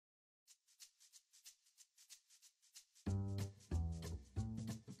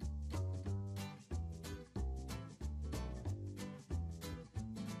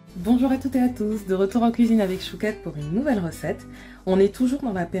Bonjour à toutes et à tous, de retour en cuisine avec Chouquette pour une nouvelle recette. On est toujours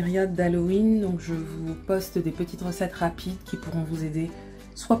dans la période d'Halloween, donc je vous poste des petites recettes rapides qui pourront vous aider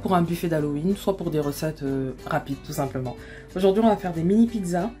soit pour un buffet d'Halloween, soit pour des recettes rapides tout simplement. Aujourd'hui on va faire des mini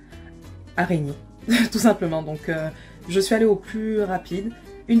pizzas araignées, tout simplement. Donc je suis allée au plus rapide,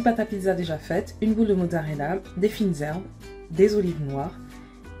 une pâte à pizza déjà faite, une boule de mozzarella, des fines herbes, des olives noires,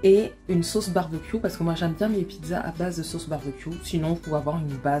 et une sauce barbecue, parce que moi j'aime bien mes pizzas à base de sauce barbecue, sinon vous pouvez avoir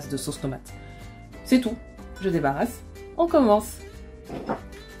une base de sauce tomate. C'est tout, je débarrasse, on commence.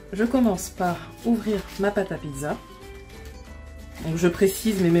 Je commence par ouvrir ma pâte à pizza. Donc je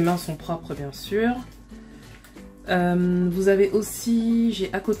précise, mais mes mains sont propres bien sûr. Vous avez aussi,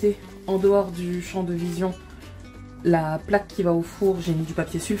 j'ai à côté, en dehors du champ de vision, la plaque qui va au four, j'ai mis du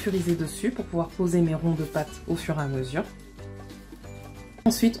papier sulfurisé dessus pour pouvoir poser mes ronds de pâte au fur et à mesure.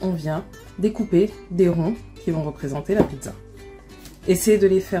 Ensuite, on vient découper des ronds qui vont représenter la pizza. Essayez de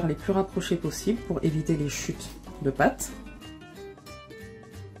les faire les plus rapprochés possible pour éviter les chutes de pâte.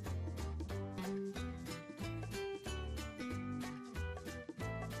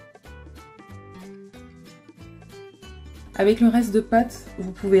 Avec le reste de pâte,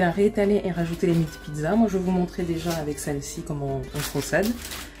 vous pouvez la réétaler et rajouter les mini pizzas. Moi, je vais vous montrer déjà avec celle-ci comment on procède.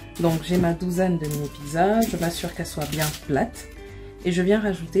 Donc, j'ai ma douzaine de mini pizzas. Je m'assure qu'elles soient bien plates. Et je viens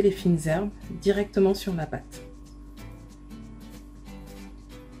rajouter les fines herbes directement sur la pâte.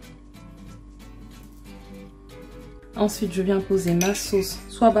 Ensuite, je viens poser ma sauce,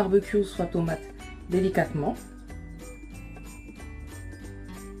 soit barbecue, soit tomate, délicatement.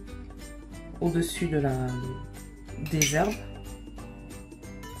 Au-dessus des herbes.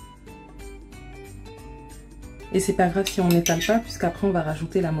 Et c'est pas grave si on n'étale pas, puisqu'après on va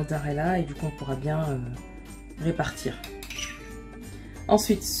rajouter la mozzarella et du coup on pourra bien répartir.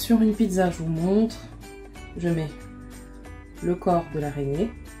 Ensuite, sur une pizza, je vous montre, je mets le corps de l'araignée.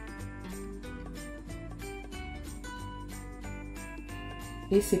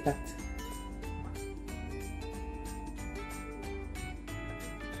 Et ses pattes.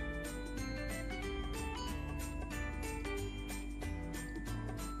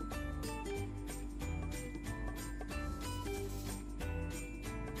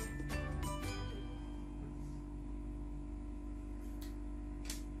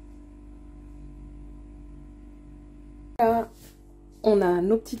 Là, on a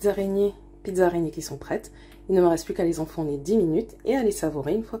nos petites araignées, pizzas araignées qui sont prêtes. Il ne me reste plus qu'à les enfourner 10 minutes et à les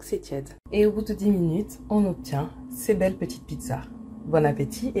savourer une fois que c'est tiède. Et au bout de 10 minutes, on obtient ces belles petites pizzas. Bon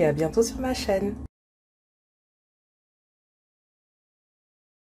appétit et à bientôt sur ma chaîne.